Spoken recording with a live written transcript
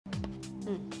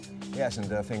Yes,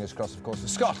 and fingers crossed, of course, for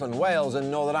Scotland, Wales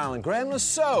and Northern Ireland. Graham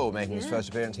Lasseau making his first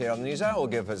appearance here on the NewsHour will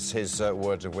give us his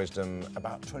words of wisdom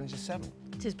about 20 to 7.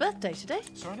 It's his birthday today.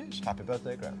 So it is. Happy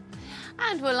birthday, Graham.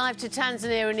 And we're live to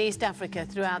Tanzania and East Africa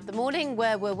throughout the morning,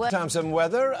 where we're working. Time some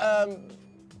weather.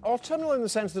 Autumnal in the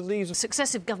sense that leaves...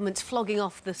 Successive governments flogging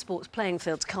off the sports playing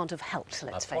fields can't have helped,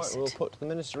 let's face it. We'll put the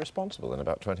Minister responsible in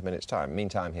about 20 minutes' time.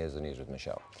 Meantime, here's the news with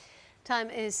Michelle. Time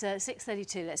is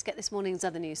 6:32. Let's get this morning's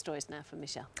other news stories now from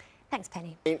Michelle. Thanks,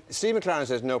 Penny. Steve McLaren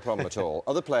says no problem at all.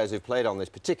 Other players who've played on this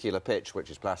particular pitch, which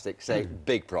is plastic, say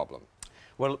big problem.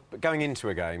 Well, going into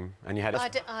a game, and you had... I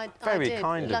did.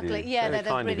 Kind Luckily, of you. yeah, very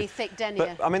they're really thick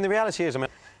denier. But, I mean, the reality is...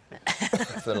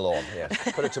 For the lawn, yes.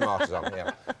 Put a tomatoes on,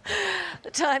 yeah.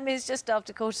 The time is just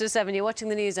after 6:45. You're watching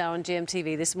the NewsHour on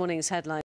GMTV. This morning's headline.